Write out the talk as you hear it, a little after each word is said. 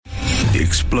The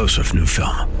explosive new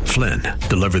film, Flynn,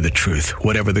 deliver the truth,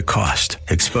 whatever the cost,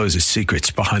 exposes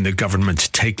secrets behind the government's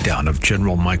takedown of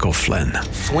General Michael Flynn.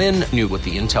 Flynn knew what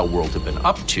the intel world had been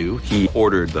up to. He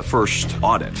ordered the first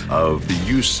audit of the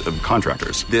use of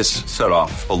contractors. This set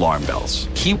off alarm bells.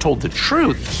 He told the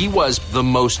truth. He was the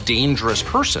most dangerous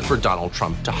person for Donald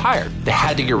Trump to hire. They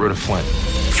had to get rid of Flynn.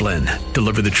 Flynn,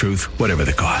 deliver the truth, whatever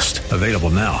the cost. Available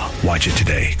now. Watch it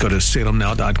today. Go to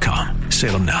salemnow.com.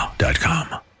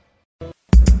 salemnow.com.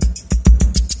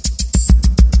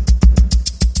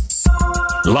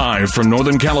 Live from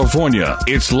Northern California,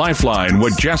 it's Lifeline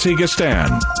with Jesse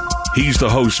Gastan. He's the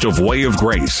host of Way of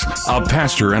Grace, a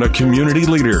pastor and a community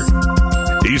leader.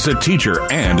 He's a teacher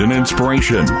and an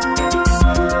inspiration.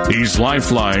 He's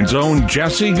Lifeline's own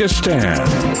Jesse Gastan.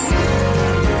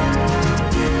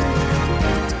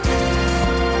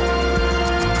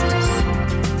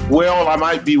 Well, I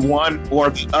might be one or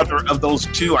the other of those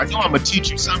two. I know I'm a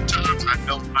teacher sometimes. I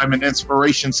know I'm an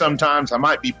inspiration sometimes. I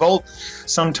might be both.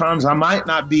 Sometimes I might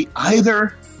not be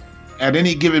either at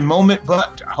any given moment,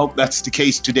 but I hope that's the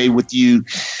case today with you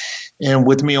and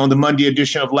with me on the Monday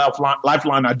edition of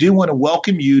Lifeline. I do want to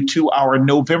welcome you to our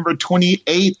November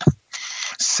 28th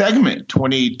segment,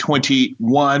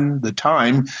 2021, the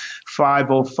time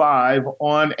 5:05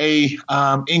 on a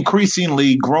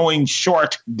increasingly growing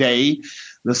short day.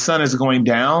 The sun is going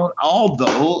down,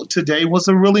 although today was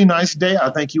a really nice day.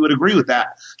 I think you would agree with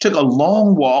that. Took a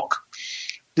long walk,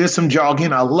 did some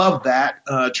jogging. I love that.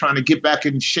 Trying to get back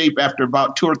in shape after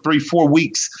about 2 or 3, 4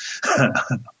 weeks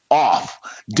off,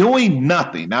 doing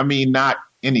nothing. I mean, not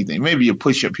anything, maybe a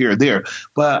push up here or there,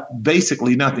 but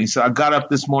basically nothing. So I got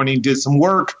up this morning, did some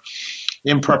work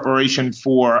in preparation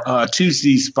for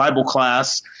Tuesday's Bible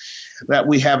class that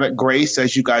we have at Grace.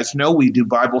 As you guys know, we do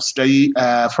Bible study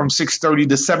from 6:30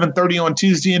 to 7:30 on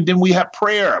Tuesday, and then we have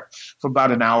prayer for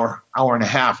about an hour, hour and a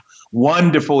half.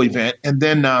 Wonderful event. And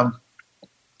then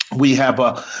we have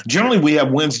generally we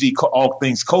have Wednesday all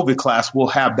things COVID class. We'll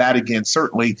have that again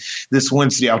certainly this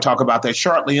Wednesday. I'll talk about that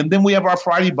shortly. And then we have our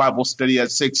Friday Bible study at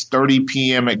 6:30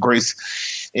 p.m. at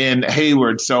Grace in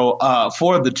Hayward. So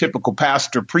for the typical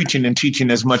pastor preaching and teaching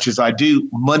as much as I do,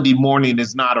 Monday morning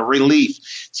is not a relief.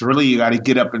 So really you got to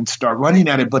get up and start running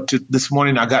at it. But this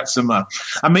morning I got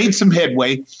I made some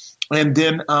headway. And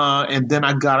then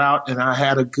I got out and I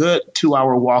had a good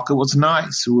 2-hour walk. It was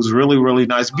nice. It was really, really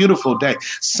nice. Beautiful day.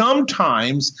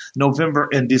 Sometimes November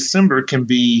and December can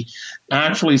be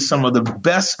actually some of the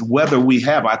best weather we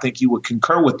have. I think you would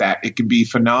concur with that. It can be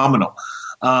phenomenal.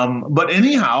 But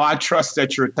anyhow, I trust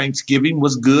that your Thanksgiving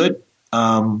was good.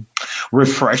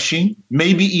 Refreshing,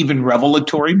 maybe even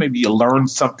revelatory. Maybe you learned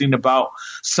something about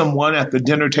someone at the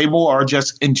dinner table or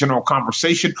just in general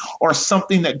conversation or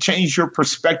something that changed your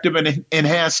perspective and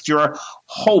enhanced your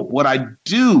hope. What I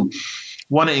do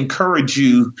want to encourage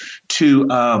you to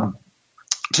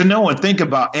know and think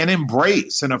about and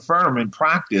embrace and affirm and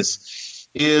practice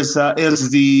is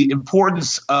the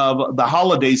importance of the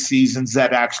holiday seasons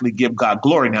that actually give God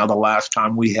glory. Now, the last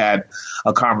time we had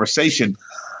a conversation,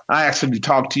 I actually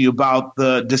talked to you about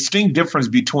the distinct difference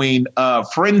between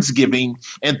Friendsgiving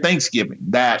and Thanksgiving,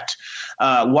 that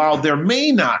while there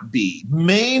may not be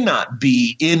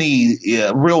any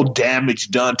real damage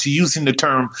done to using the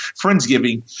term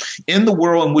Friendsgiving in the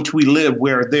world in which we live,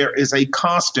 where there is a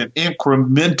constant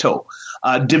incremental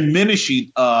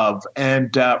diminishing of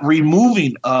and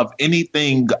removing of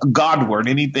anything Godward,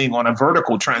 anything on a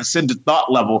vertical transcendent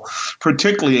thought level,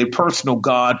 particularly a personal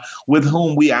God with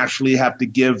whom we actually have to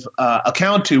give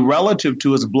account to relative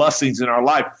to his blessings in our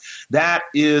life. That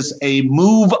is a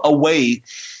move away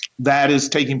that is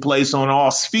taking place on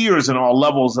all spheres and all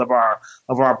levels of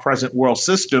our present world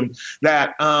system,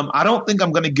 that I don't think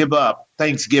I'm going to give up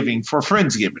Thanksgiving for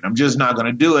Friendsgiving. I'm just not going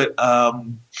to do it.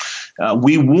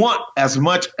 We want as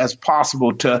much as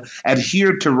possible to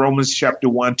adhere to Romans chapter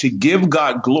 1, to give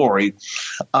God glory,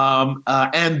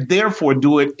 and therefore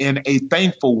do it in a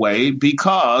thankful way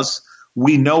because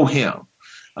we know him.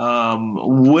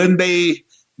 When they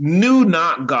knew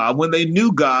not God, when they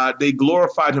knew God, they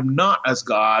glorified him not as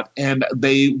God, and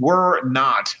they were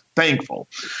not thankful.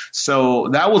 So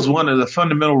that was one of the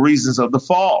fundamental reasons of the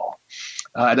fall,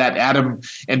 that Adam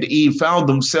and Eve found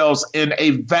themselves in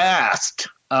a vast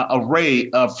array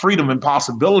of freedom and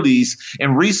possibilities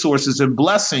and resources and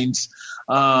blessings.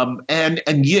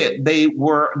 And yet they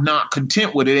were not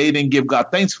content with it. They didn't give God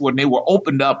thanks for it. And they were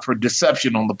opened up for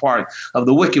deception on the part of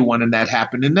the wicked one. And that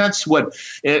happened. And that's what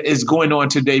is going on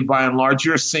today. By and large,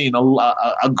 you're seeing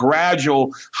a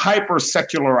gradual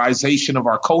hyper-secularization of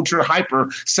our culture,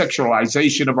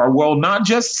 hyper-sexualization of our world, not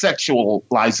just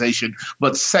sexualization,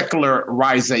 but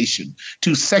secularization.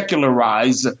 To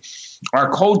secularize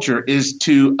our culture is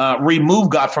to remove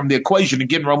God from the equation.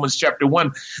 Again, Romans chapter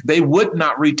 1, they would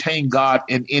not retain God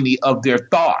in any of their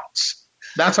thoughts.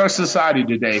 That's our society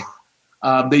today.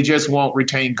 They just won't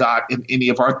retain God in any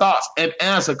of our thoughts. And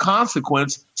as a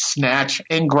consequence, snatch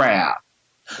and grab.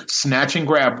 Snatch and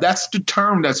grab. That's the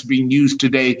term that's being used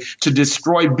today to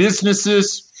destroy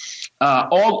businesses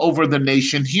all over the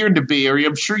nation. Here in the Bay Area,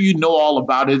 I'm sure you know all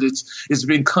about it. It's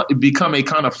become a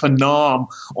kind of phenomenon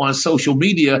on social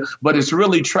media, but it's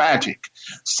really tragic.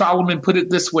 Solomon put it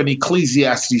this way in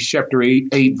Ecclesiastes chapter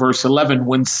 8 verse 11,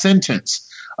 when sentence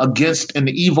against an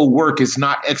evil work is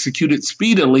not executed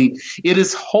speedily, it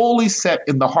is wholly set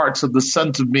in the hearts of the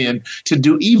sons of men to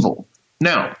do evil.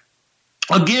 Now,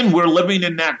 again, we're living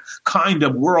in that kind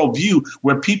of worldview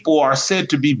where people are said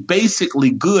to be basically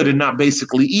good and not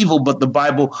basically evil, but the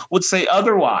Bible would say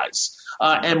otherwise.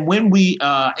 And when we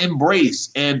embrace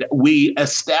and we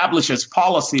establish as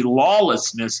policy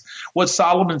lawlessness, what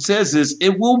Solomon says is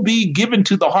it will be given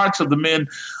to the hearts of the men,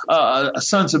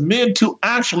 sons of men, to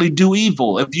actually do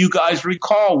evil. If you guys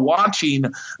recall watching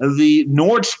the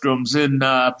Nordstroms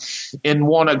in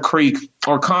Walnut Creek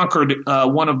or Concord,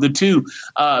 one of the two,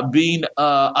 being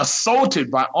assaulted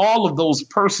by all of those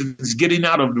persons getting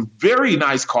out of very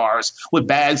nice cars with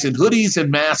bags and hoodies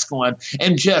and masks on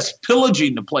and just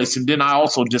pillaging the place. And then I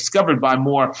also discovered by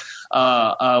more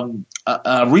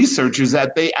researchers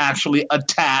that they actually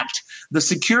attacked the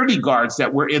security guards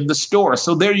that were in the store.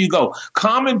 So there you go.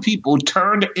 Common people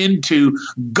turned into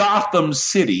Gotham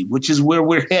City, which is where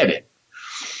we're headed.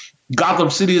 Gotham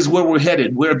City is where we're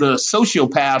headed, where the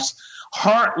sociopaths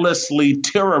heartlessly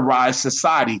terrorize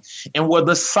society and where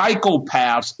the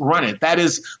psychopaths run it. That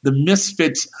is the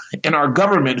misfits in our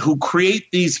government who create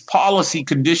these policy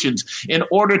conditions in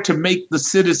order to make the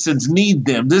citizens need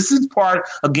them. This is part,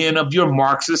 again, of your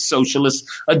Marxist socialist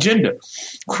agenda.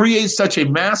 Create such a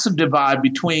massive divide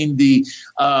between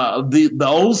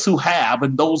those who have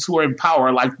and those who are in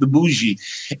power, like the bourgeois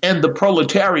and the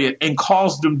proletariat, and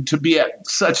cause them to be at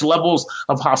such levels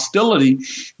of hostility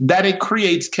that it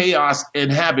creates chaos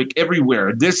and havoc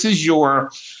everywhere. This is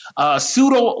your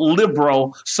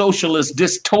pseudo-liberal socialist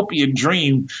dystopian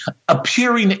dream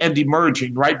appearing and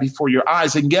emerging right before your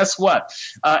eyes. And guess what?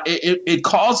 It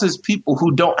causes people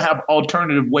who don't have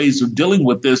alternative ways of dealing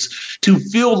with this to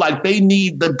feel like they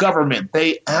need the government.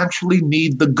 They actually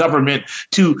need the government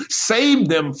to save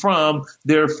them from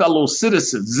their fellow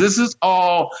citizens. This is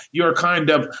all your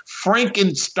kind of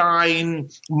Frankenstein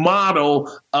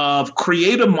model of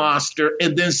create a monster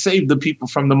and then save the people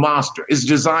from the monster. It's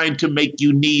designed to make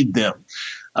you need them.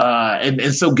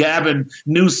 And so Gavin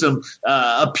Newsom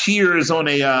appears on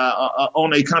a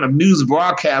kind of news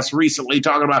broadcast recently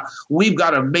talking about we've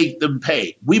got to make them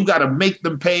pay. We've got to make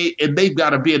them pay, and they've got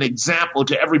to be an example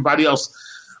to everybody else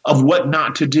of what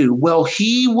not to do. Well,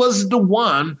 he was the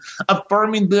one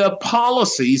affirming the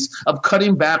policies of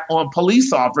cutting back on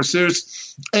police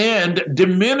officers and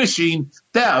diminishing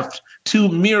theft to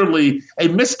merely a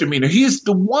misdemeanor. He is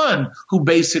the one who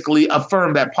basically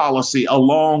affirmed that policy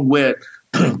along with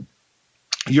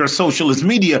your socialist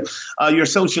media, your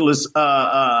socialist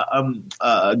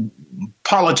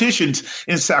politicians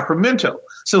in Sacramento.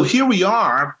 So here we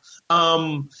are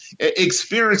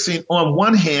experiencing, on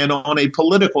one hand, on a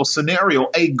political scenario,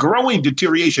 a growing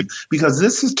deterioration, because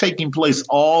this is taking place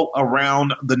all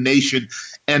around the nation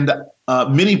and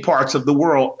many parts of the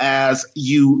world, as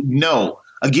you know.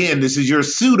 Again, this is your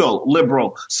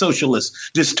pseudo-liberal socialist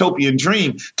dystopian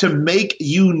dream to make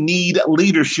you need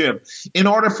leadership in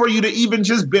order for you to even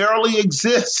just barely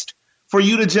exist, for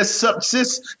you to just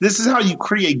subsist. This is how you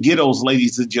create ghettos,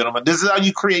 ladies and gentlemen. This is how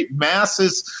you create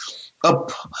masses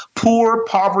of poor,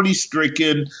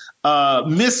 poverty-stricken,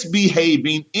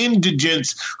 misbehaving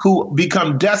indigents who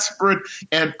become desperate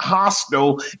and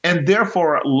hostile and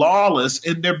therefore lawless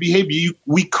in their behavior.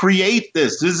 We create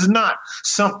this. This is not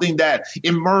something that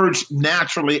emerged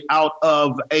naturally out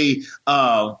of a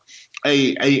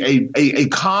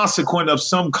consequence of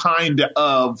some kind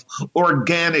of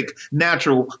organic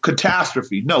natural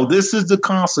catastrophe. No, this is the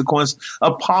consequence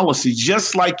of policy,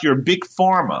 just like your big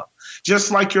pharma.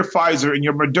 Just like your Pfizer and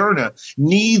your Moderna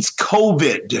needs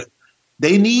COVID.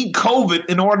 They need COVID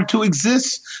in order to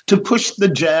exist, to push the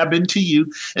jab into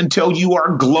you until you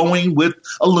are glowing with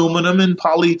aluminum and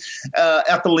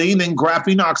polyethylene and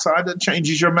graphene oxide that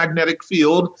changes your magnetic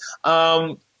field.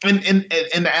 And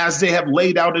as they have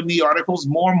laid out in the articles,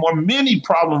 more and more, many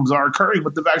problems are occurring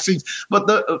with the vaccines. But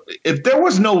if there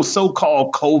was no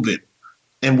so-called COVID,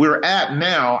 and we're at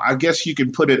now, I guess you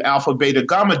can put it alpha, beta,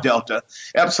 gamma, delta,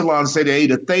 epsilon, zeta,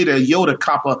 eta, theta, iota,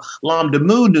 kappa, lambda,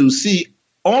 mu, nu, psi,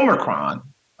 Omicron.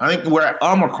 I think we're at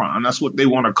Omicron. That's what they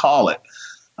want to call it.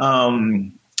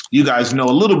 You guys know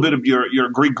a little bit of your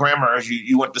Greek grammar as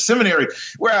you went to seminary.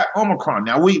 We're at Omicron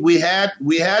now. We had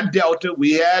Delta,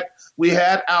 we had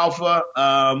Alpha,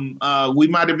 we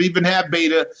might have even had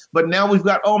Beta, but now we've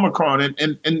got Omicron,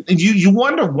 and you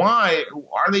wonder why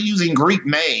are they using Greek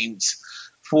names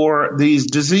for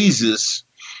these diseases?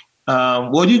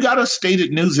 Well, you got a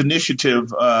Stated News Initiative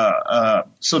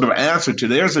sort of answer to.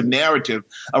 There's a narrative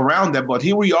around that, but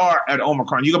here we are at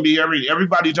Omicron. You're going to be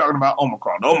everybody talking about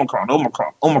Omicron.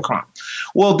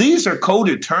 Well, these are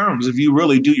coded terms if you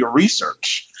really do your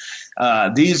research.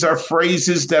 These are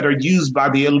phrases that are used by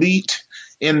the elite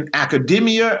in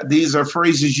academia. These are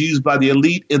phrases used by the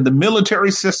elite in the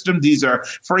military system. These are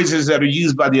phrases that are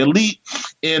used by the elite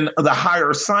in the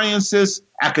higher sciences.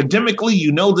 Academically,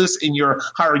 you know this in your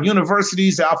higher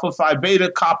universities, Alpha, Phi,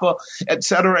 Beta, Kappa, et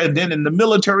cetera. And then in the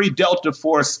military, Delta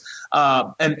Force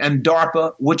and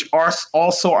DARPA, which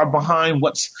also are behind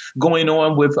what's going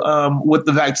on with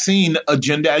the vaccine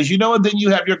agenda. As you know, and then you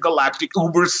have your galactic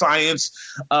uber science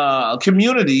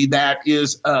community that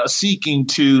is seeking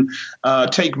to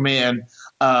take man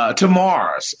to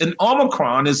Mars. And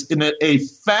Omicron is in a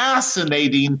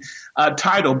fascinating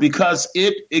title because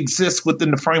it exists within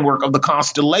the framework of the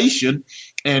constellation,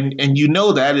 and you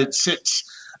know that it sits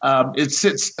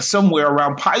somewhere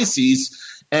around Pisces.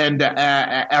 And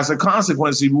as a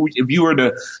consequence, if you were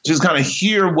to just kind of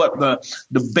hear what the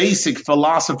basic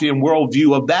philosophy and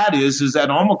worldview of that is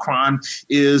that Omicron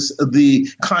is the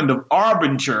kind of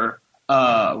arbinger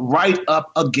right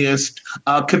up against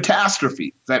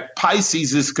catastrophe. That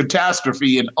Pisces is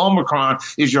catastrophe and Omicron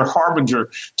is your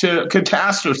harbinger to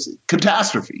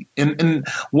catastrophe. And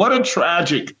what a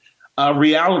tragic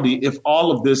reality if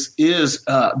all of this is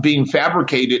being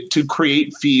fabricated to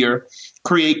create fear,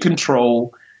 create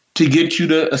control, to get you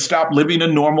to stop living a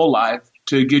normal life,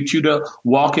 to get you to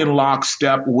walk in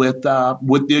lockstep with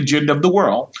the agenda of the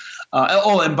world.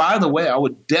 And by the way, I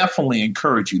would definitely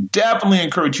encourage you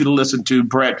to listen to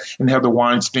Brett and Heather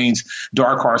Weinstein's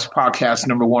Dark Horse podcast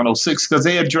number 106, because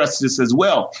they address this as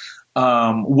well.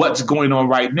 What's going on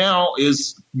right now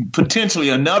is potentially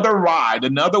another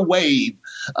wave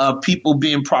of people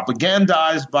being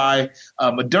propagandized by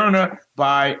Moderna,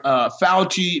 by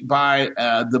Fauci, by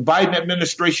the Biden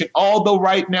administration. Although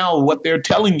right now what they're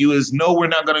telling you is, no, we're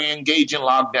not going to engage in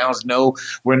lockdowns. No,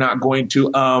 we're not going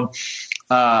to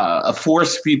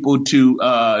force people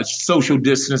to social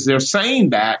distance. They're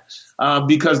saying that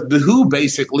because the WHO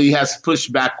basically has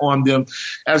pushed back on them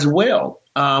as well.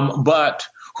 But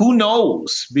who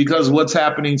knows? Because what's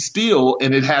happening still,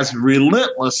 and it has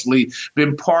relentlessly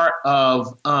been part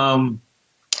of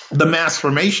the mass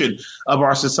formation of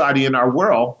our society and our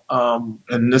world,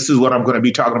 and this is what I'm going to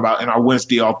be talking about in our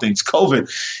Wednesday All Things COVID,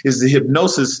 is the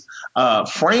hypnosis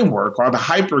framework, or the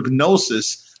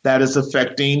hypergnosis that is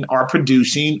affecting or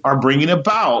producing or bringing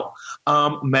about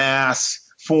mass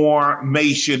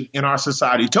formation in our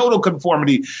society. Total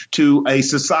conformity to a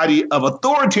society of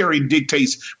authoritarian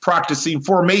dictates practicing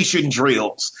formation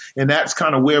drills. And that's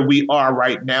kind of where we are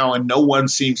right now. And no one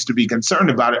seems to be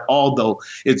concerned about it, although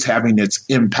it's having its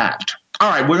impact. All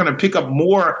right, we're going to pick up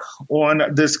more on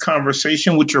this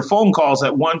conversation with your phone calls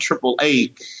at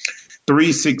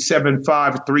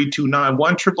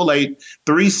 1-888-367-5329,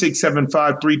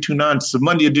 1-888-367-5329. It's the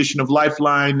Monday edition of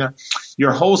Lifeline.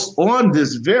 Your host on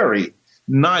this very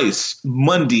nice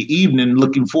Monday evening.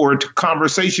 Looking forward to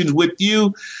conversations with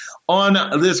you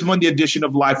on this Monday edition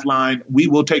of Lifeline. We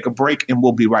will take a break and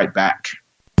we'll be right back.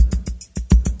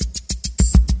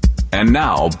 And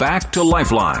now back to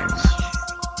Lifeline.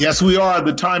 Yes, we are.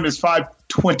 The time is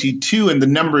 5:22, and the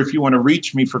number, if you want to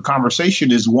reach me for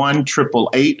conversation, is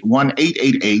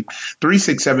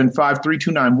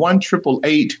 1-888-367-5329,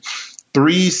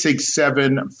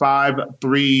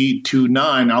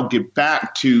 1-888-367-5329. I'll get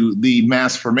back to the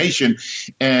mass formation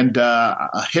and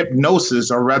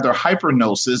hypnosis, or rather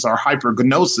hypergnosis or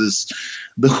hypergnosis,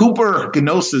 the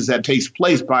hypergnosis that takes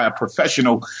place by a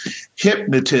professional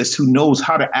hypnotist who knows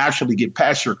how to actually get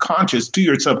past your conscious to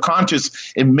your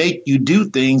subconscious and make you do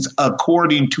things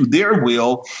according to their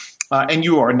will. And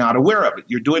you are not aware of it.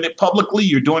 You're doing it publicly.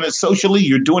 You're doing it socially.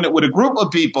 You're doing it with a group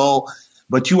of people,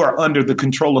 but you are under the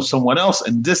control of someone else.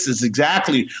 And this is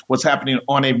exactly what's happening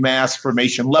on a mass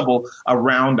formation level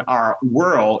around our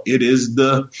world. It is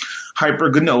the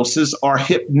hypergnosis or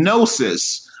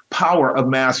hypnosis power of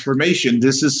mass formation.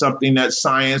 This is something that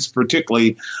science,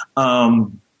 particularly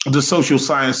the social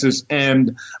sciences,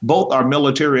 and both our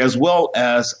military as well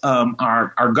as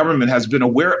our government has been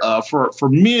aware of for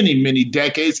many, many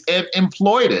decades and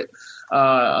employed it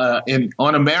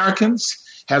on Americans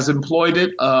has employed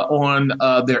it on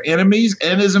their enemies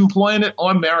and is employing it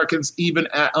on Americans, even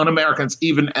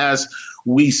as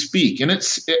we speak. And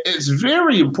it's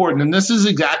very important. And this is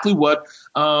exactly what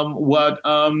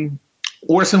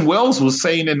Orson Welles was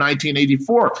saying in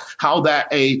 1984, how that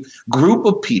a group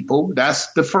of people,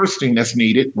 that's the first thing that's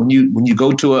needed. When you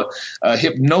go to a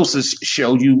hypnosis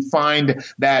show, you find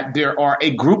that there are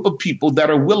a group of people that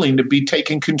are willing to be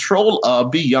taken control of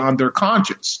beyond their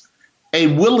conscience. A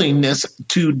willingness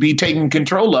to be taken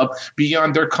control of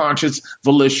beyond their conscious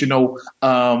volitional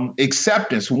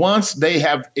acceptance. Once they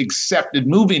have accepted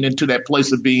moving into that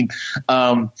place of being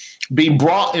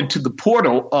brought into the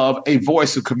portal of a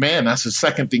voice of command, that's the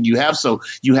second thing you have. So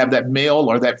you have that male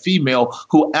or that female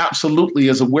who absolutely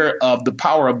is aware of the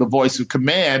power of the voice of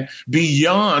command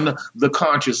beyond the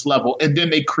conscious level. And then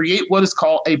they create what is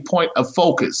called a point of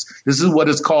focus. This is what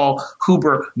is called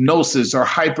hypergnosis or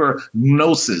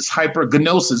hypergnosis.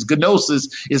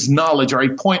 Gnosis is knowledge or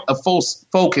a point of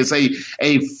focus,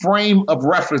 a frame of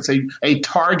reference, a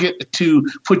target to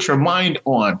put your mind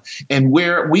on. And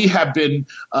where we have been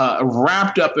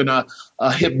wrapped up in a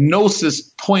hypnosis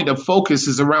point of focus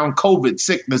is around COVID,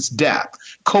 sickness, death,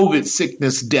 COVID,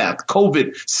 sickness, death,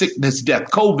 COVID, sickness, death,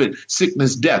 COVID,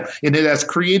 sickness, death. And it has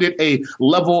created a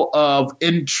level of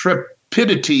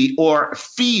intrepidity or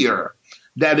fear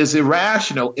that is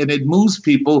irrational, and it moves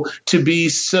people to be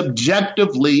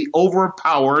subjectively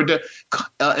overpowered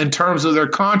in terms of their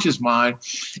conscious mind,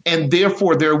 and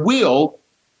therefore their will,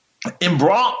 and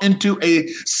brought into a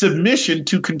submission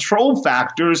to control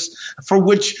factors for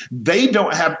which they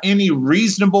don't have any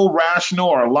reasonable, rational,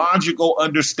 or logical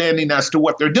understanding as to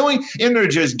what they're doing, and they're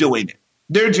just doing it.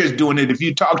 They're just doing it. If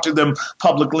you talk to them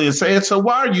publicly and say, so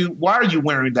why are you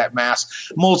wearing that mask?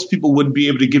 Most people wouldn't be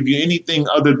able to give you anything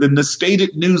other than the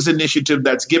stated news initiative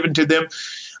that's given to them.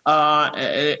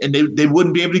 And they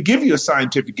wouldn't be able to give you a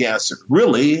scientific answer,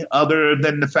 really, other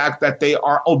than the fact that they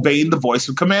are obeying the voice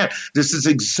of command. This is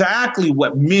exactly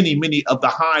what many of the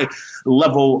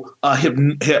high-level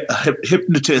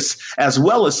hypnotists, as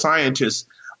well as scientists,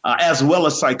 as well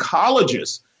as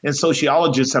psychologists, and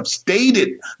sociologists have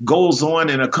stated goes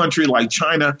on in a country like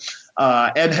China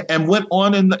and went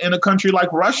on in a country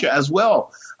like Russia as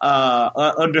well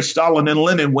under Stalin and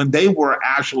Lenin, when they were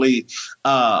actually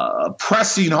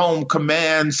pressing home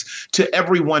commands to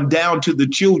everyone down to the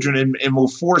children and were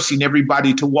forcing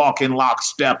everybody to walk in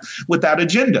lockstep with that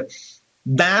agenda.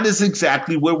 That is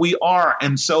exactly where we are.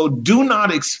 And so do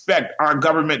not expect our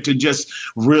government to just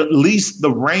release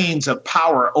the reins of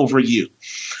power over you.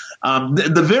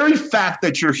 The very fact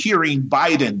that you're hearing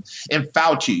Biden and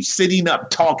Fauci sitting up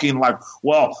talking like,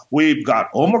 well, we've got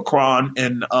Omicron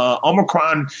and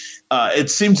Omicron,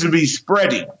 it seems to be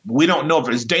spreading. We don't know if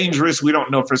it's dangerous. We don't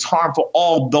know if it's harmful,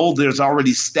 although there's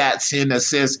already stats in that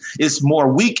says it's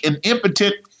more weak and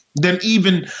impotent than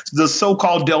even the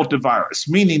so-called Delta virus,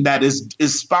 meaning that is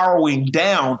spiraling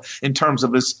down in terms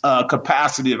of its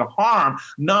capacity to harm,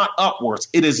 not upwards.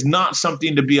 It is not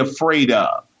something to be afraid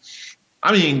of.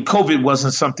 I mean, COVID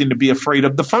wasn't something to be afraid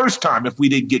of the first time if we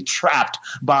didn't get trapped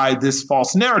by this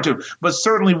false narrative. But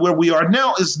certainly where we are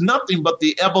now is nothing but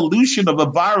the evolution of a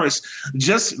virus,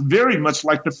 just very much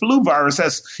like the flu virus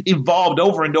has evolved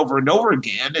over and over and over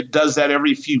again. It does that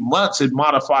every few months. It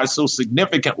modifies so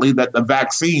significantly that the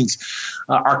vaccines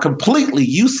are completely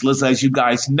useless, as you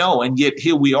guys know. And yet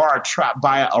here we are trapped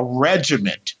by a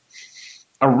regiment.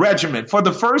 For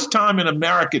the first time in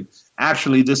American,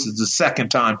 actually, this is the second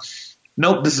time.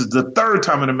 Nope, this is the third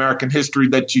time in American history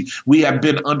that we have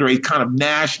been under a kind of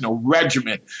national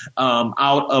regiment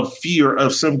out of fear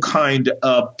of some kind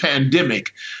of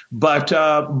pandemic. But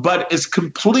it's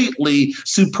completely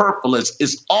superfluous.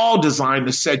 It's all designed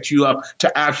to set you up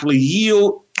to actually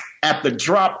yield at the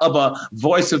drop of a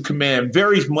voice of command,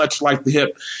 very much like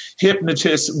the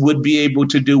hypnotist would be able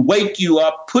to do. Wake you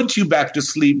up, put you back to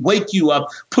sleep, wake you up,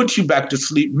 put you back to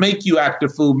sleep, make you act a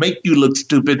fool, make you look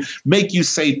stupid, make you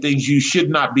say things you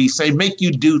should not be saying, make you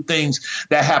do things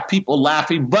that have people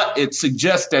laughing, but it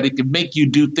suggests that it can make you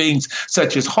do things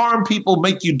such as harm people,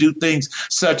 make you do things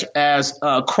such as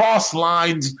cross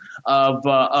lines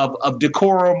of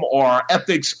decorum or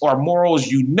ethics or morals.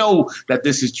 You know that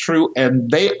this is true,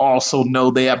 and they also know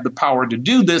they have the power to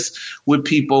do this with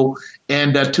people,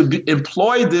 and to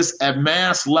employ this at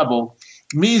mass level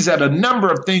means that a number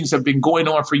of things have been going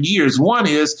on for years. One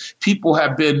is people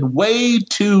have been way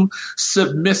too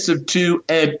submissive to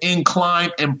and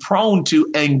inclined and prone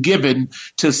to and given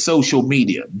to social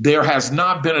media. There has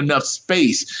not been enough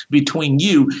space between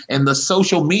you and the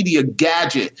social media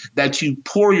gadget that you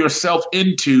pour yourself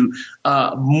into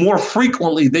more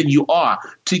frequently than you are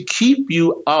to keep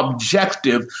you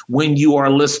objective when you are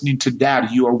listening to data.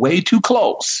 You are way too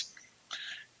close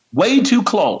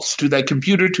to that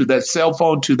computer, to that cell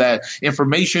phone, to that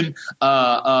information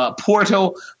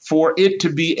portal for it to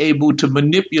be able to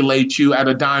manipulate you at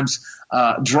a dime's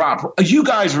drop. You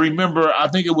guys remember, I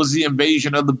think it was the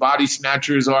Invasion of the Body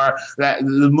Snatchers, or that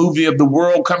the movie of the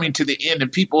world coming to the end,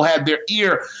 and people had their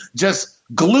ear just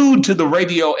glued to the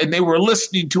radio, and they were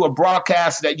listening to a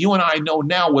broadcast that you and I know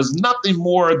now was nothing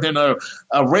more than a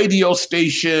radio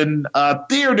station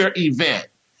theater event.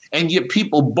 And yet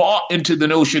people bought into the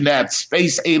notion that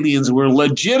space aliens were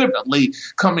legitimately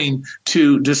coming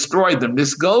to destroy them.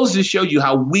 This goes to show you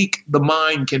how weak the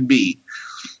mind can be,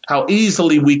 how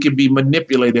easily we can be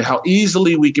manipulated, how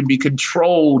easily we can be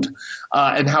controlled,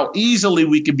 and how easily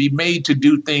we can be made to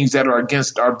do things that are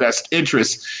against our best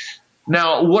interests.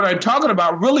 Now, what I'm talking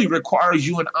about really requires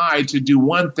you and I to do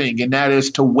one thing, and that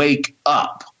is to wake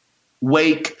up.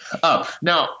 Wake up.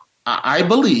 Now, I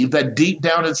believe that deep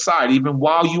down inside, even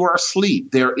while you are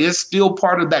asleep, there is still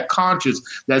part of that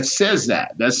conscience that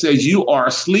says you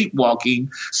are sleepwalking.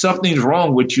 Something's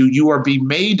wrong with you. You are being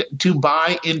made to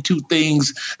buy into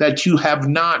things that you have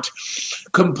not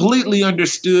completely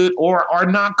understood or are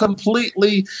not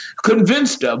completely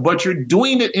convinced of, but you're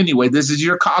doing it anyway. This is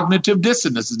your cognitive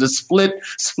dissonance, the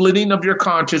splitting of your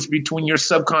conscious between your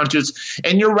subconscious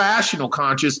and your rational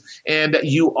conscious, and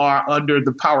you are under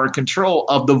the power and control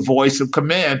of the voice of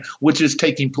command, which is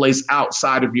taking place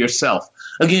outside of yourself.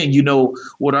 Again, you know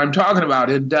what I'm talking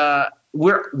about. And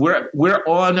we're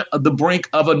on the brink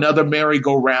of another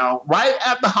merry-go-round right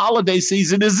at the holiday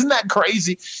season. Isn't that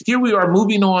crazy? Here we are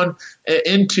moving on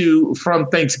from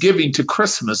Thanksgiving to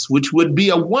Christmas, which would be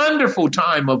a wonderful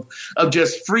time of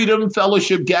just freedom,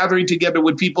 fellowship, gathering together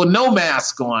with people, no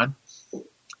mask on,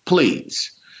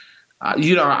 please.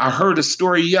 I heard a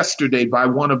story yesterday by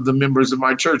one of the members of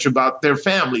my church about their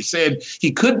family saying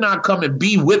he could not come and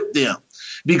be with them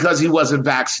because he wasn't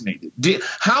vaccinated.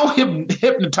 How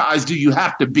hypnotized do you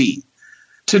have to be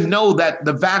to know that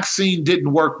the vaccine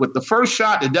didn't work with the first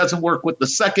shot? It doesn't work with the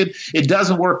second. It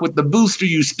doesn't work with the booster.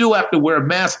 You still have to wear a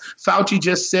mask. Fauci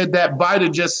just said that.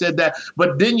 Biden just said that.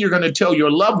 But then you're going to tell your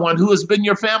loved one who has been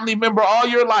your family member all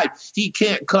your life, he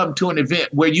can't come to an event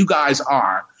where you guys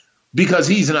are because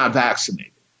he's not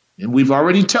vaccinated. And we've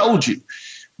already told you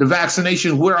the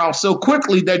vaccinations wear off so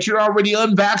quickly that you're already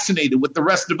unvaccinated with the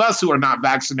rest of us who are not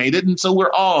vaccinated. And so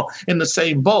we're all in the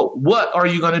same boat. What are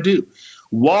you going to do?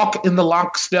 Walk in the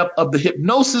lockstep of the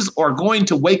hypnosis, or going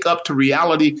to wake up to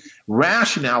reality,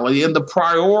 rationality, and the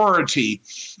priority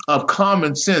of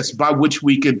common sense by which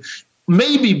we can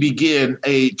maybe begin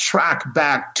a track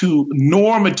back to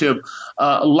normative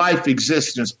life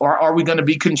existence? Or are we going to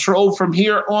be controlled from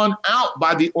here on out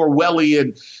by the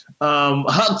Orwellian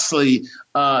Huxley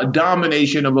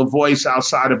domination of a voice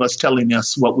outside of us telling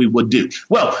us what we would do?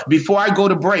 Well, before I go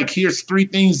to break, here's 3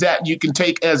 things that you can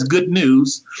take as good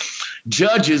news.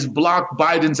 Judges block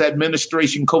Biden's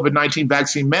administration COVID-19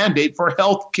 vaccine mandate for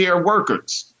healthcare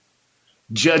workers.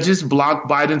 Judges block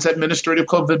Biden's administrative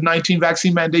COVID-19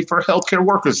 vaccine mandate for healthcare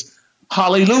workers.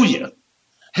 Hallelujah.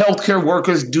 Healthcare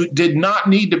workers did not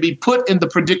need to be put in the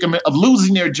predicament of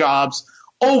losing their jobs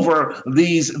over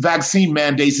these vaccine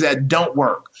mandates that don't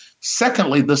work.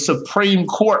 Secondly, the Supreme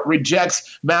Court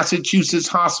rejects Massachusetts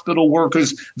hospital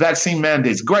workers' vaccine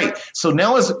mandates. Great. So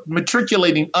now it's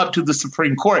matriculating up to the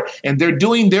Supreme Court, and they're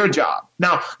doing their job.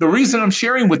 Now, the reason I'm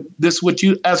sharing this with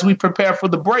you as we prepare for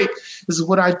the break is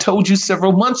what I told you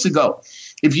several months ago.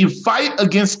 If you fight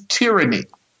against tyranny,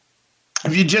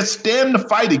 if you just stand to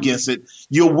fight against it,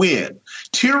 you'll win.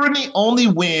 Tyranny only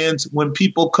wins when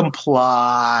people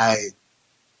comply.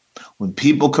 When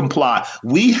people comply.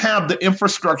 We have the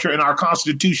infrastructure in our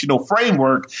constitutional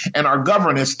framework and our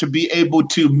governance to be able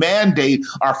to mandate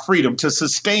our freedom, to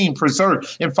sustain,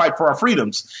 preserve, and fight for our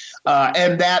freedoms.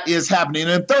 And that is happening.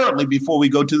 And thirdly, before we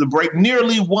go to the break,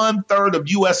 nearly 1/3 of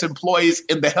U.S. employees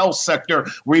in the health sector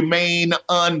remain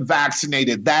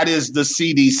unvaccinated. That is the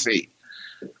CDC.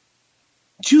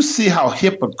 Do you see how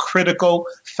hypocritical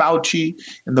Fauci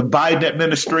and the Biden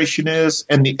administration is,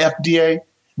 and the FDA?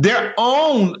 Their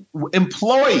own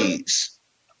employees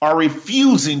are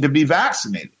refusing to be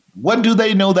vaccinated. What do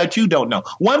they know that you don't know?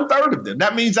 1/3 of them.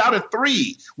 That means out of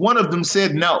 3, one of them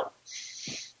said no.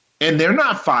 And they're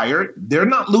not fired. They're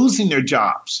not losing their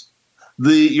jobs.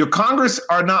 Your Congress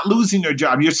are not losing their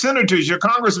job. Your senators, your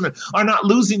congressmen are not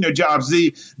losing their jobs.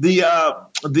 The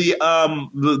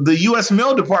U.S.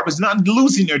 Mail Department is not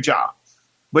losing their job.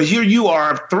 But here you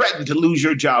are threatened to lose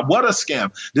your job. What a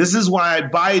scam. This is why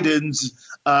Biden's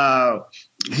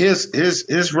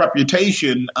his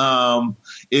reputation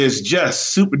is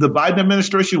just super. The Biden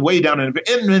administration way down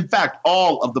in fact,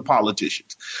 all of the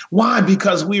politicians. Why?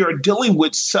 Because we are dealing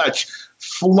with such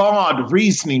flawed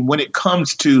reasoning when it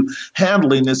comes to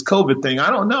handling this COVID thing. I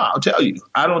don't know. I'll tell you.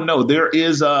 I don't know.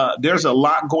 There's a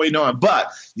lot going on,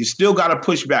 but you still got to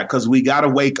push back because we got to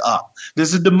wake up.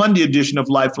 This is the Monday edition of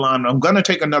Lifeline. I'm going to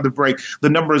take another break. The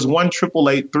number is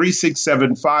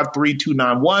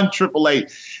 1-888-367-5329.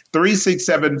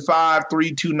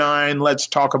 1-888-367-5329. Let's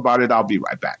talk about it. I'll be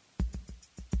right back.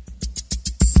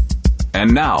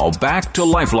 And now back to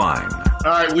Lifeline.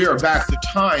 All right, we are back. The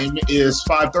time is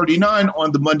 5:39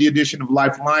 on the Monday edition of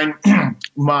Lifeline.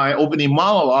 My opening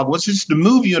monologue was just to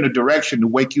move you in a direction to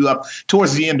wake you up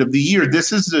towards the end of the year.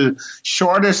 These are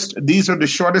the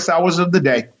shortest hours of the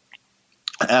day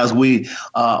as we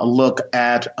look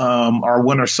at our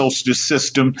winter solstice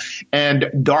system,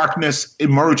 and darkness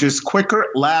emerges quicker,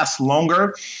 lasts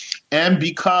longer. And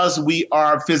because we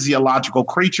are physiological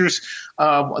creatures,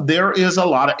 there is a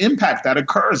lot of impact that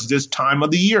occurs this time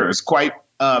of the year. It's quite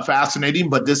fascinating,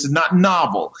 but this is not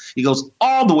novel. It goes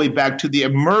all the way back to the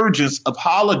emergence of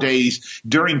holidays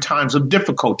during times of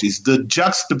difficulties, the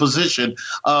juxtaposition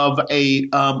of a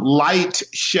light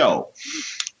show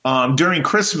during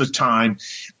Christmas time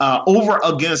over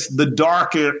against the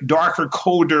darker,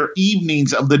 colder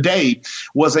evenings of the day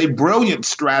was a brilliant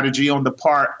strategy on the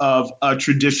part of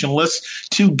traditionalists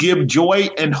to give joy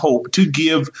and hope, to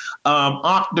give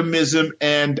optimism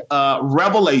and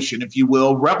revelation, if you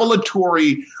will,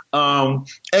 revelatory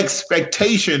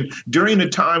expectation during a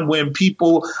time when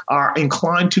people are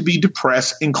inclined to be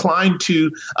depressed, inclined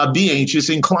to be anxious,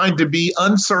 inclined to be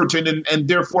uncertain, and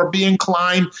therefore be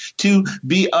inclined to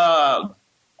be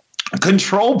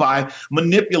controlled by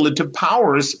manipulative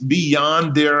powers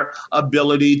beyond their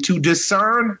ability to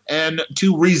discern and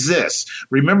to resist.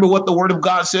 Remember what the Word of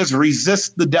God says,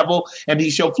 resist the devil and he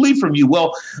shall flee from you.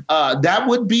 Well, that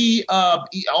would be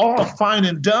all fine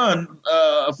and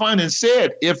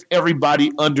said if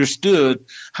everybody understood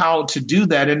how to do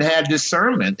that and had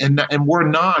discernment, and we're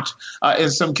not, in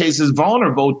some cases,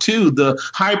 vulnerable to the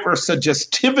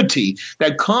hypersuggestivity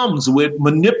that comes with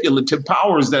manipulative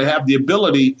powers that have the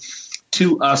ability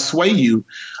to sway you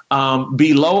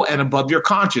below and above your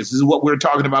conscious. This is what we're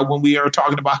talking about when we are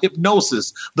talking about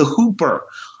hypnosis, the Hooper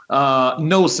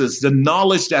gnosis, the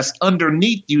knowledge that's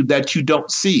underneath you that you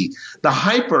don't see, the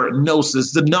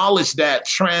hypergnosis, the knowledge that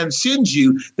transcends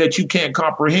you that you can't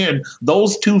comprehend.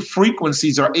 Those two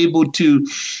frequencies are able to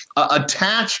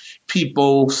attach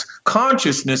people's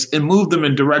consciousness and move them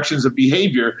in directions of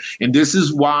behavior. And this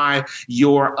is why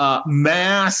your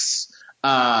mass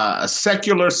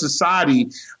secular society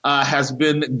has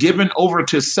been given over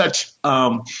to such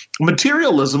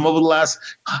materialism over the last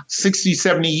 60,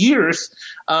 70 years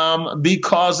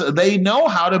because they know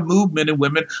how to move men and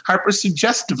women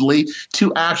hypersuggestively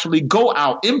to actually go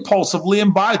out impulsively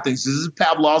and buy things. This is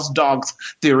Pavlov's dog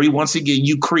theory. Once again,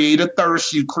 you create a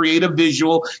thirst, you create a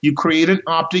visual, you create an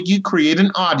optic, you create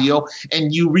an audio,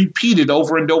 and you repeat it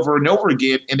over and over and over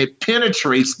again, and it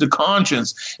penetrates the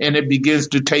conscience, and it begins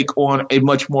to take on a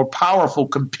much more powerful,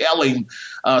 compelling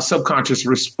subconscious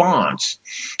response.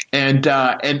 And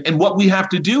what we have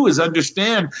to do is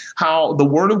understand how the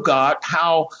Word of God,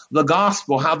 how the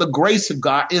gospel, how the grace of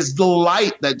God is the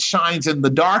light that shines in the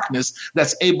darkness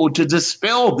that's able to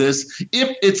dispel this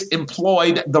if it's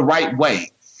employed the right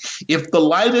way. If the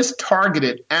light is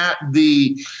targeted at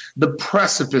the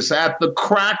precipice, at the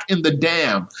crack in the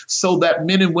dam, so that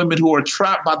men and women who are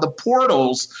trapped by the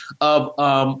portals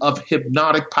of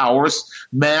hypnotic powers,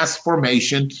 mass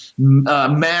formation,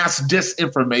 mass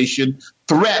disinformation,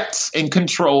 threats and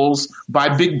controls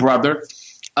by Big Brother,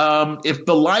 if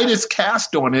the light is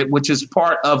cast on it, which is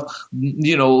part of,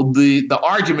 the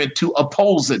argument to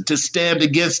oppose it, to stand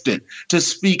against it, to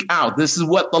speak out. This is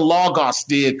what the Logos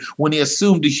did when he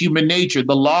assumed the human nature.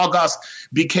 The Logos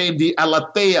became the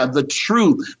aletheia, the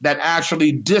truth that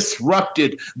actually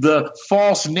disrupted the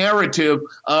false narrative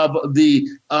of the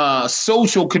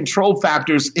social control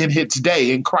factors in its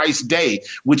day, in Christ's day,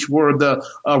 which were the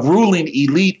ruling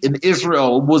elite in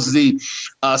Israel, was the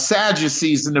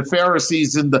Sadducees and the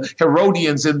Pharisees and the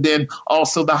Herodians, and then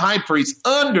also the high priests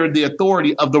under the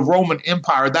authority of the Roman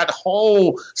Empire. That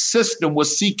whole system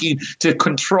was seeking to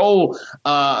control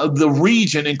the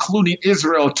region, including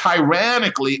Israel,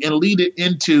 tyrannically and lead it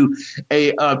into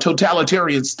a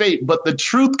totalitarian state. But the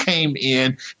truth came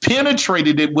in,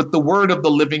 penetrated it with the word of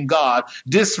the living God,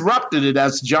 disrupted it,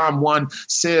 as John 1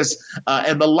 says,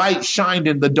 and the light shined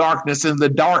in the darkness, and the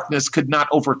darkness could not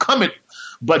overcome it.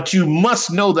 But you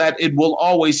must know that it will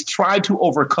always try to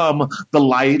overcome the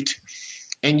light.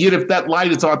 And yet, if that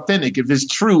light is authentic, if it's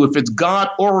true, if it's God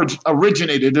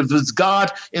originated, if it's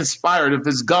God inspired, if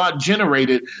it's God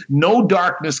generated, no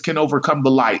darkness can overcome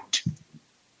the light.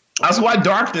 That's why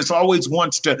darkness always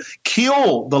wants to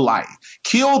kill the light,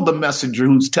 kill the messenger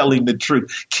who's telling the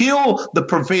truth, kill the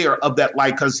purveyor of that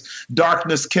light, because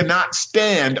darkness cannot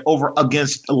stand over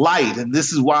against light. And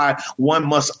this is why one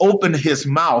must open his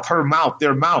mouth, her mouth,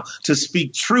 their mouth, to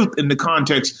speak truth in the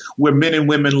context where men and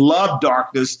women love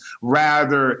darkness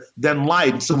rather than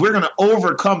light. So we're going to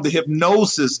overcome the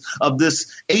hypnosis of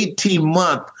this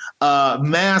 18-month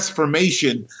mass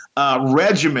formation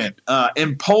regiment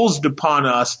imposed upon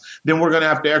us. Then we're going to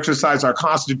have to exercise our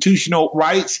constitutional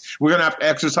rights. We're going to have to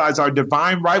exercise our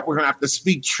divine right. We're going to have to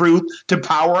speak truth to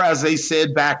power, as they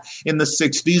said back in the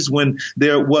 60s when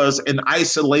there was an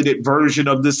isolated version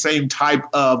of the same type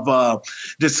of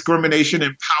discrimination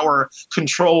and power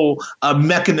control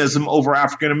mechanism over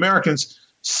African Americans.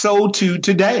 So too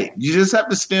today. You just have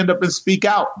to stand up and speak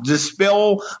out,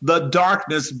 dispel the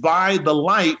darkness by the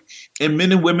light, and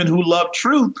men and women who love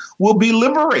truth will be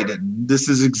liberated. This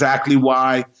is exactly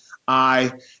why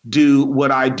I do what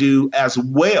I do as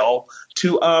well,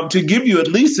 to give you at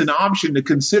least an option to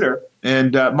consider.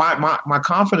 And my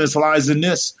confidence lies in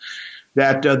this,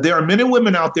 that there are men and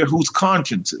women out there whose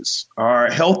consciences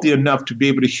are healthy enough to be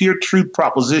able to hear truth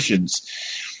propositions,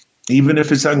 even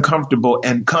if it's uncomfortable,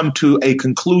 and come to a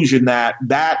conclusion that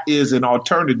that is an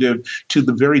alternative to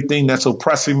the very thing that's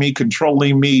oppressing me,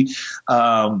 controlling me,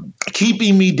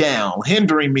 keeping me down,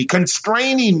 hindering me,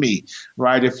 constraining me,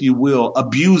 right, if you will,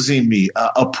 abusing me,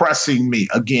 oppressing me.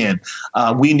 Again,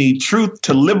 we need truth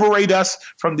to liberate us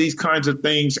from these kinds of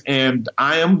things. And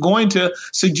I am going to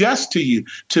suggest to you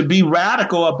to be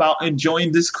radical about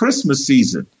enjoying this Christmas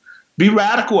season. Be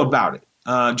radical about it.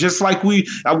 Just like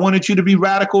I wanted you to be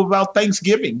radical about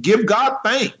Thanksgiving. Give God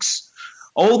thanks.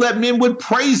 Oh, that men would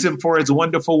praise him for his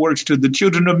wonderful works to the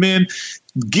children of men.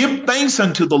 Give thanks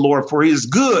unto the Lord, for he is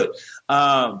good,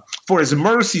 for his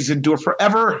mercies endure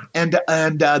forever. And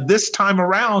this time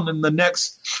around, in the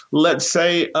next, let's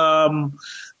say,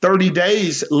 30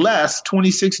 days less,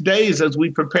 26 days as we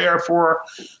prepare for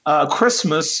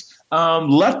Christmas,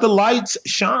 let the lights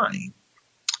shine.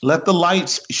 Let the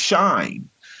lights shine,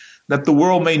 that the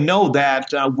world may know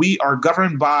that we are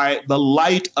governed by the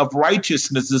light of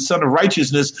righteousness, the Son of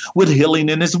Righteousness, with healing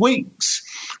in his wings.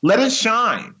 Let it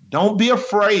shine. Don't be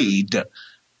afraid.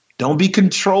 Don't be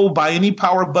controlled by any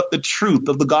power but the truth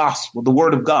of the gospel, the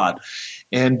word of God,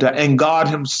 and God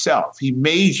himself. He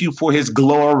made you for his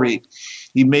glory.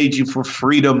 He made you for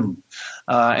freedom.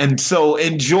 And so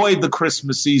enjoy the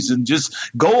Christmas season. Just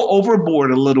go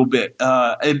overboard a little bit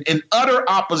in utter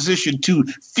opposition to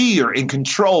fear and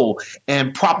control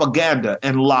and propaganda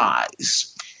and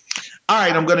lies. All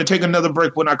right, I'm going to take another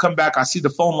break. When I come back, I see the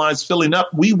phone lines filling up.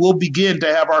 We will begin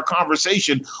to have our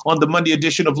conversation on the Monday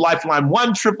edition of Lifeline.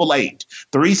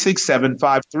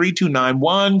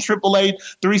 1-888-367-5329.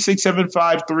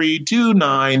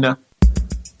 1-888-367-5329.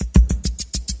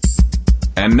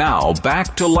 And now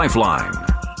back to Lifeline.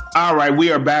 All right,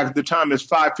 we are back. The time is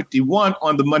 5:51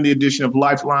 on the Monday edition of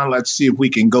Lifeline. Let's see if we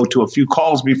can go to a few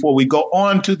calls before we go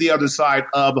on to the other side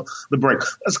of the break.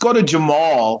 Let's go to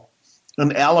Jamal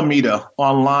in Alameda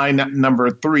on line number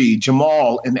 3.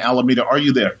 Jamal in Alameda, are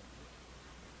you there?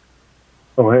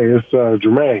 Oh, hey, it's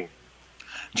Jermaine.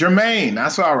 Jermaine,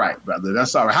 that's all right, brother.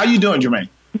 That's all right. How you doing, Jermaine?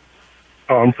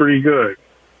 Oh, I'm pretty good.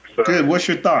 So, good. What's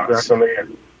your thoughts?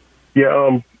 Yeah,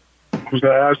 I was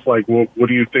going to ask, like, what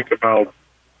do you think about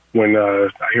when I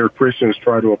hear Christians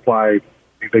try to apply,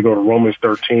 they go to Romans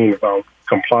 13 about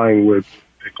complying with,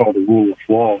 they call the rule of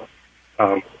law.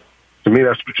 To me,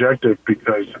 that's subjective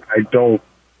because I don't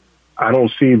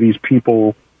see these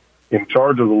people in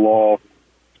charge of the law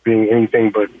being anything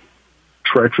but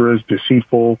treacherous,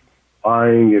 deceitful,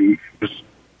 lying, and just,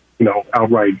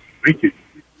 outright wicked.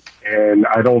 And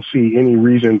I don't see any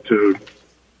reason to,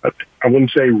 I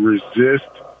wouldn't say resist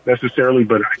necessarily,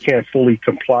 but I can't fully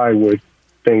comply with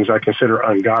things I consider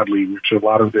ungodly, which a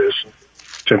lot of this,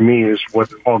 to me, is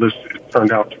what all this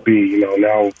turned out to be.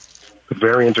 Now the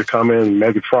variants are coming,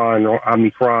 Megatron,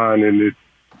 Omicron, and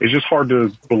it's just hard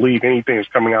to believe anything that's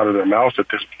coming out of their mouths at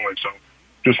this point. So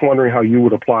just wondering how you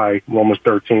would apply Romans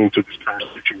 13 to this current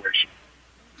situation.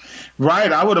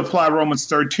 Right. I would apply Romans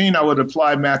 13. I would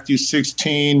apply Matthew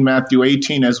 16, Matthew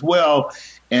 18 as well.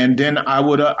 And then I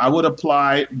would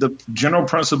apply the general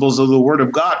principles of the Word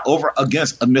of God over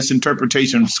against a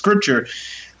misinterpretation of Scripture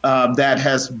that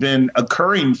has been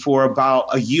occurring for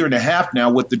about a year and a half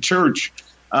now with the church.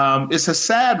 It's a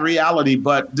sad reality,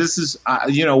 but this is,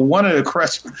 one of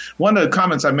the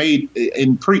comments I made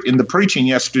in the preaching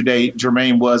yesterday,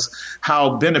 Jermaine, was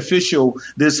how beneficial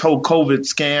this whole COVID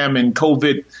scam and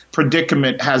COVID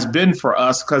predicament has been for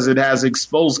us, because it has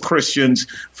exposed Christians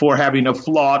for having a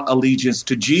flawed allegiance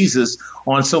to Jesus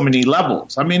on so many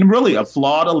levels. I mean, really a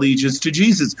flawed allegiance to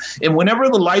Jesus. And whenever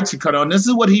the lights are cut on, this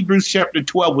is what Hebrews chapter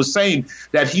 12 was saying,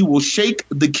 that he will shake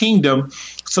the kingdom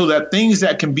so that things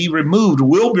that can be removed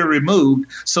will be removed,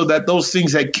 so that those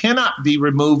things that cannot be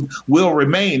removed will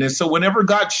remain. And so whenever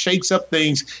God shakes up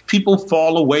things, people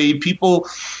fall away, people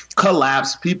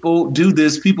collapse, people do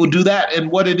this, people do that. And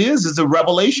what it is a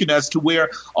revelation as to where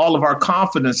all of our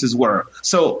confidences were.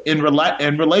 So in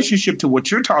relationship to what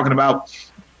you're talking about,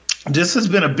 this has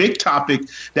been a big topic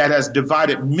that has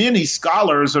divided many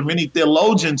scholars or many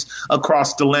theologians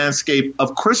across the landscape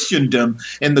of Christendom.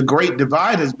 And the great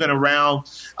divide has been around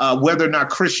whether or not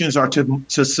Christians are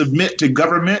to submit to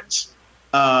governments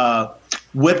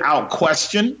without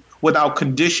question, without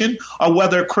condition, or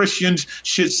whether Christians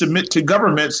should submit to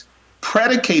governments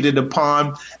predicated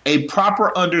upon a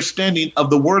proper understanding of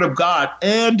the Word of God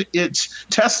and its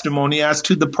testimony as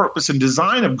to the purpose and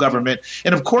design of government.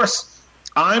 And of course,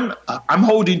 I'm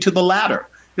holding to the latter.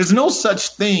 There's no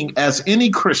such thing as any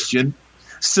Christian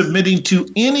submitting to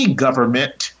any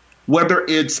government, whether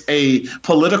it's a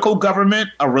political government,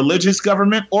 a religious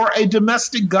government, or a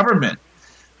domestic government.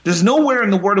 There's nowhere in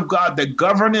the Word of God that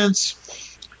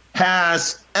governance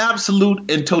has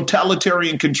absolute and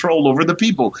totalitarian control over the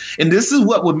people. And this is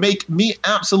what would make me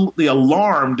absolutely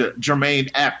alarmed,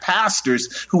 Jermaine, at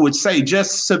pastors who would say,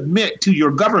 just submit to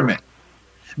your government.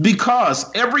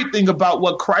 Because everything about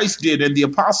what Christ did and the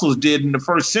apostles did in the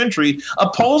first century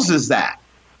opposes that.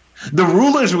 The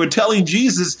rulers were telling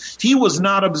Jesus he was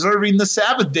not observing the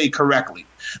Sabbath day correctly.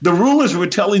 The rulers were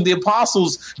telling the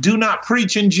apostles, do not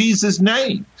preach in Jesus'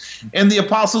 name. And the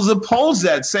apostles opposed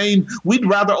that, saying, we'd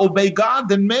rather obey God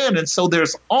than man. And so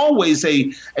there's always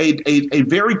a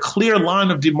very clear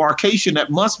line of demarcation that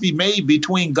must be made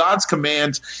between God's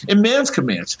commands and man's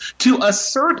commands. To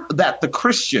assert that the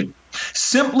Christian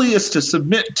simply is to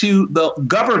submit to the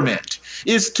government,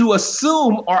 is to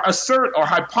assume or assert or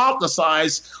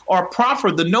hypothesize or proffer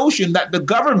the notion that the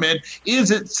government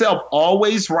is itself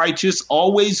always righteous,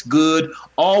 always good,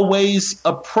 always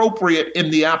appropriate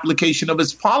in the application of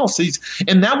its policies.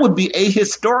 And that would be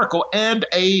ahistorical and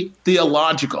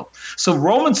atheological. So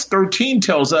Romans 13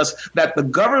 tells us that the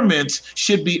governments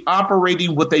should be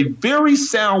operating with a very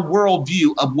sound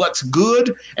worldview of what's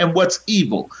good and what's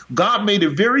evil. God made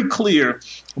it very clear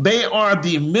they are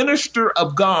the minister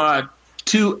of God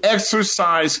to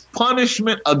exercise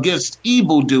punishment against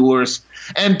evildoers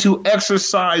and to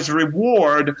exercise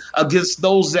reward against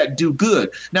those that do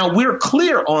good. Now, we're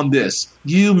clear on this,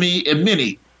 you, me, and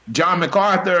many. John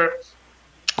MacArthur,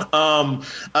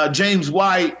 James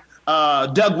White,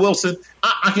 Doug Wilson,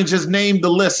 I can just name the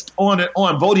list on and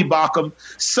on, Voddie Baucham.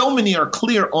 So many are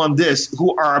clear on this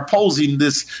who are opposing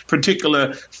this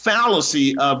particular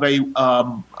fallacy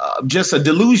of just a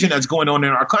delusion that's going on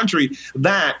in our country,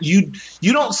 that you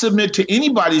don't submit to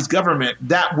anybody's government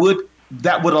that would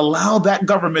allow that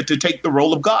government to take the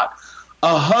role of God.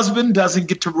 A husband doesn't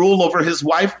get to rule over his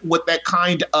wife with that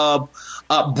kind of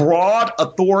broad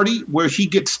authority where he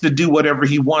gets to do whatever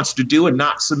he wants to do and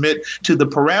not submit to the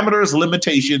parameters,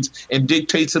 limitations, and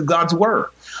dictates of God's word.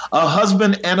 A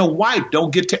husband and a wife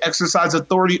don't get to exercise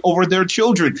authority over their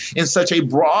children in such a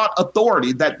broad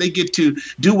authority that they get to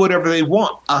do whatever they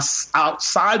want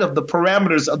outside of the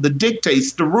parameters of the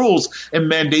dictates, the rules, and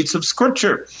mandates of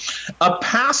Scripture. A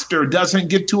pastor doesn't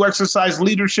get to exercise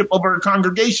leadership over a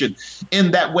congregation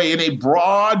in that way, in a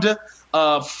broad,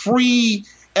 free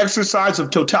exercise of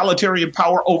totalitarian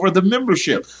power over the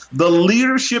membership. The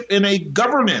leadership in a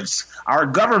governance, our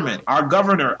government, our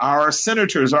governor, our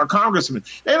senators, our congressmen,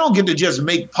 they don't get to just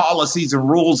make policies and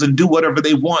rules and do whatever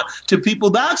they want to people.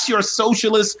 That's your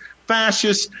socialist,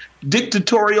 fascist,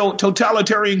 dictatorial,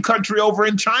 totalitarian country over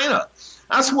in China.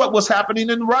 That's what was happening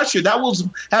in Russia. That was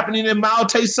happening in Mao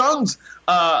Tse-tung's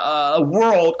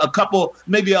world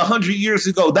maybe 100 years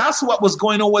ago. That's what was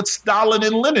going on with Stalin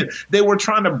and Lenin. They were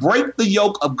trying to break the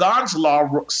yoke of God's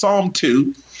law, Psalm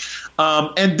 2,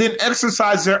 and then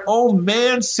exercise their own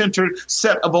man-centered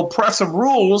set of oppressive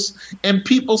rules, and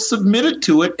people submitted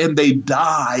to it, and they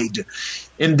died.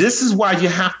 And this is why you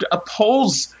have to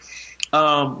oppose.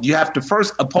 You have to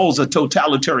first oppose a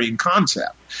totalitarian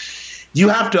concept. You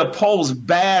have to oppose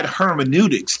bad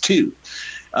hermeneutics too.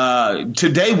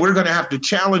 Today, we're going to have to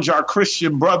challenge our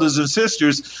Christian brothers and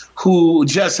sisters who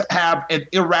just have an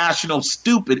irrational,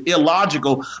 stupid,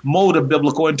 illogical mode of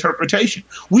biblical interpretation.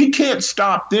 We can't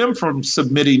stop them from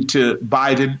submitting to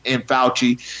Biden and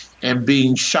Fauci and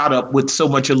being shot up with so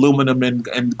much aluminum and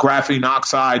graphene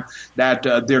oxide that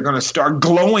they're going to start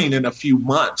glowing in a few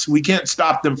months. We can't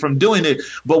stop them from doing it,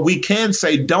 but we can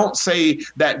say, don't say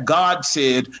that God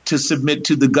said to submit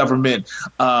to the government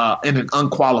in an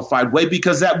unqualified way,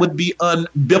 because that would be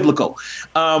unbiblical.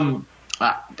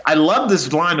 I love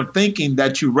this line of thinking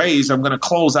that you raised. I'm going to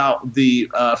close out the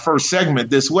first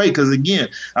segment this way, because, again,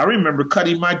 I remember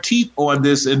cutting my teeth on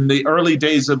this in the early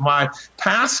days of my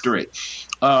pastorate.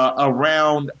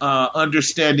 Around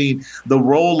understanding the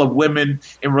role of women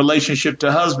in relationship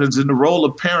to husbands and the role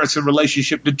of parents in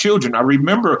relationship to children. I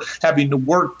remember having to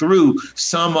work through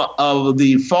some of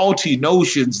the faulty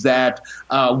notions that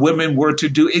women were to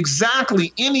do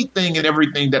exactly anything and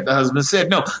everything that the husband said.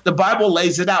 No, the Bible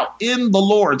lays it out. In the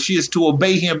Lord, she is to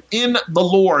obey him in the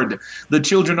Lord. The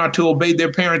children are to obey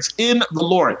their parents in the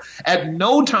Lord. At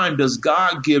no time does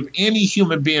God give any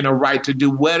human being a right to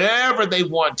do whatever they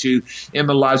want to in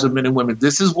the lives of men and women.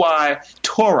 This is why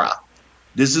Torah,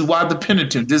 this is why the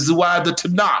Pentateuch, this is why the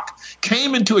Tanakh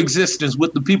came into existence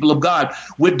with the people of God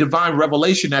with divine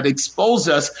revelation that exposed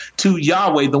us to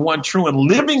Yahweh, the one true and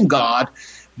living God.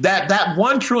 That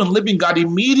one true and living God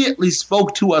immediately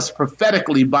spoke to us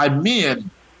prophetically by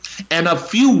men and a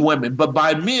few women, but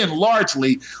by men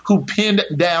largely, who pinned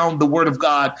down the word of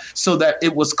God so that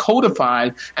it was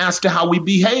codified as to how we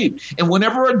behave. And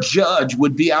whenever a judge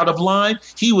would be out of line,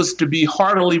 he was to be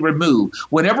heartily removed.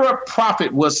 Whenever a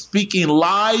prophet was speaking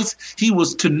lies, he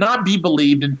was to not be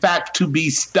believed, in fact, to be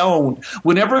stoned.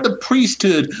 Whenever the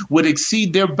priesthood would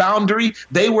exceed their boundary,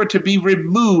 they were to be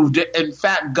removed. In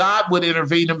fact, God would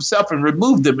intervene himself and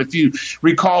remove them. If you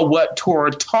recall what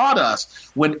Torah taught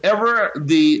us, whenever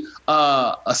the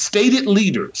stated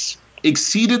leaders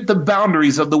exceeded the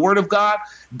boundaries of the word of God,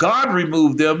 God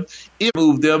removed them. It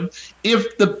moved them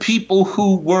if the people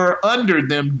who were under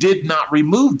them did not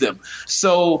remove them.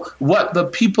 So what the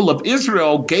people of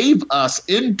Israel gave us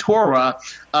in Torah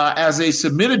as they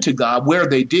submitted to God, where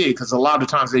they did, because a lot of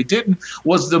times they didn't,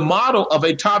 was the model of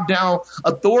a top-down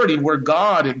authority where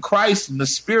God and Christ and the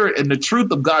Spirit and the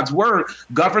truth of God's word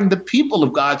governed the people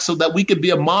of God, so that we could be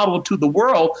a model to the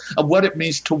world of what it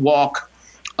means to walk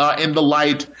in the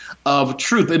light of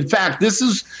truth. In fact, this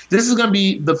is going to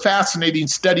be the fascinating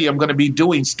study I'm going to be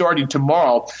doing starting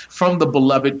tomorrow, from the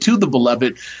beloved to the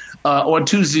beloved, on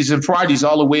Tuesdays and Fridays,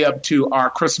 all the way up to our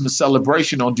Christmas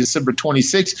celebration on December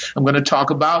 26th. I'm going to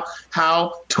talk about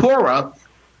how Torah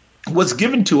was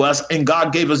given to us, and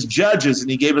God gave us judges, and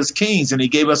he gave us kings, and he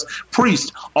gave us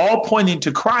priests, all pointing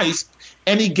to Christ.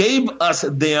 And he gave us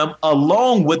them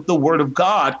along with the word of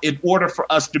God in order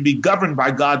for us to be governed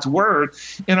by God's word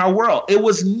in our world. It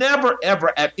was never,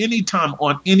 ever at any time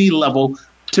on any level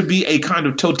to be a kind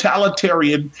of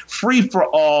totalitarian, free for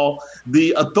all.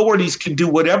 The authorities can do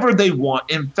whatever they want.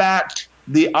 In fact,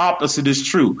 the opposite is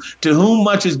true. To whom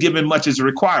much is given, much is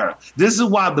required. This is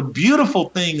why the beautiful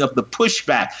thing of the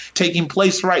pushback taking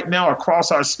place right now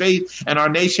across our state and our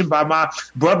nation by my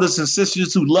brothers and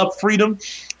sisters who love freedom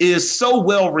is so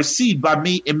well received by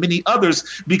me and many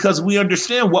others, because we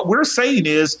understand what we're saying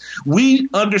is we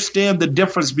understand the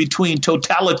difference between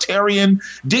totalitarian,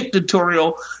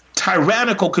 dictatorial,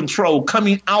 tyrannical control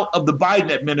coming out of the Biden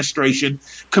administration,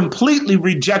 completely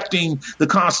rejecting the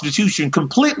Constitution,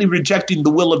 completely rejecting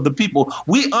the will of the people.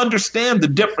 We understand the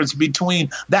difference between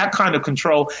that kind of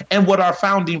control and what our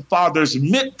founding fathers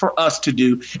meant for us to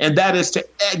do, and that is to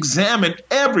examine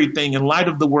everything in light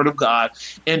of the word of God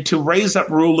and to raise up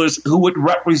rulers who would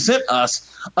represent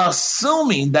us,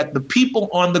 assuming that the people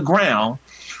on the ground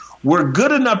we're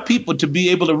good enough people to be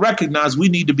able to recognize we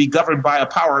need to be governed by a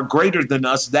power greater than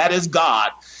us. That is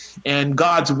God and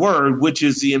God's word, which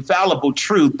is the infallible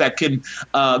truth that can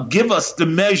give us the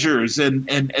measures and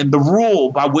the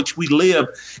rule by which we live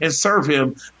and serve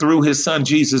him through his son,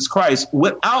 Jesus Christ.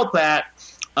 Without that,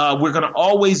 We're going to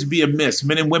always be amiss.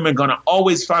 Men and women are going to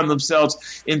always find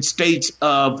themselves in states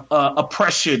of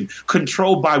oppression,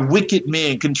 controlled by wicked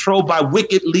men, controlled by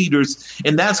wicked leaders.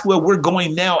 And that's where we're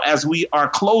going now as we are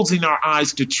closing our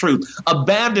eyes to truth,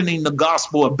 abandoning the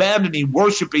gospel, abandoning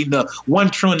worshiping the one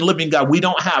true and living God. We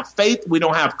don't have faith. We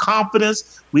don't have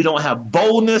confidence. We don't have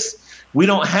boldness. We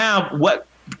don't have what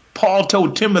Paul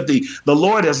told Timothy, the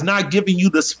Lord has not given you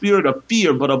the spirit of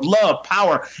fear, but of love,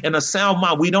 power, and a sound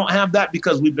mind. We don't have that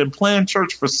because we've been playing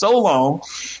church for so long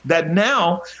that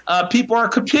now people are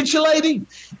capitulating,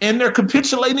 and they're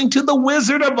capitulating to the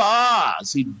Wizard of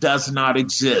Oz. He does not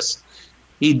exist.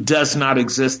 He does not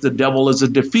exist. The devil is a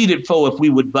defeated foe if we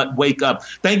would but wake up.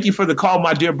 Thank you for the call,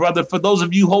 my dear brother. For those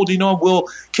of you holding on, we'll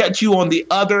catch you on the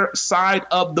other side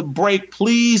of the break.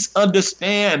 Please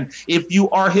understand, if you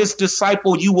are his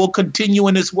disciple, you will continue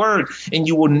in his word and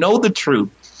you will know the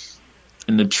truth,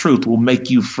 and the truth will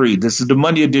make you free. This is the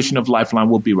Monday edition of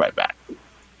Lifeline. We'll be right back.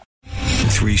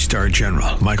 3-star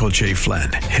General Michael J.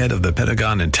 Flynn, head of the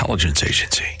Pentagon Intelligence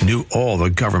Agency, knew all the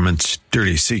government's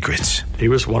dirty secrets. He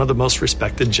was one of the most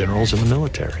respected generals in the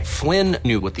military. Flynn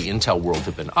knew what the intel world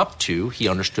had been up to. He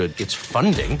understood its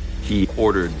funding. He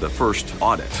ordered the first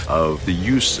audit of the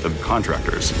use of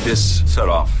contractors. This set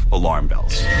off alarm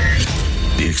bells.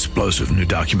 The explosive new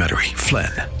documentary,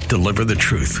 Flynn, Deliver the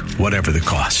Truth, Whatever the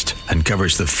Cost,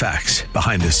 uncovers the facts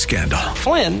behind this scandal.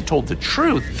 Flynn told the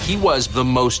truth. He was the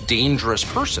most dangerous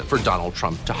person for Donald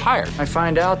Trump to hire. I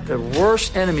find out the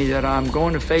worst enemy that I'm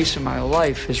going to face in my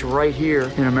life is right here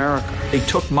in America. They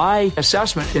took my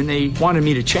assessment and they wanted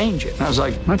me to change it. And I was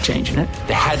like, I'm not changing it.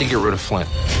 They had to get rid of Flynn.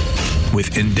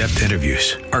 With in-depth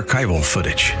interviews, archival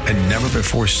footage, and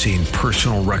never-before-seen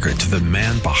personal records of the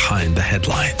man behind the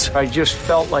headlines. I just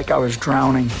felt like I was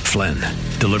drowning. Flynn,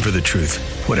 Deliver the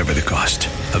Truth, Whatever the Cost.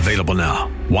 Available now.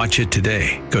 Watch it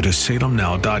today. Go to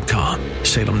salemnow.com.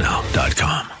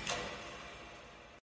 salemnow.com.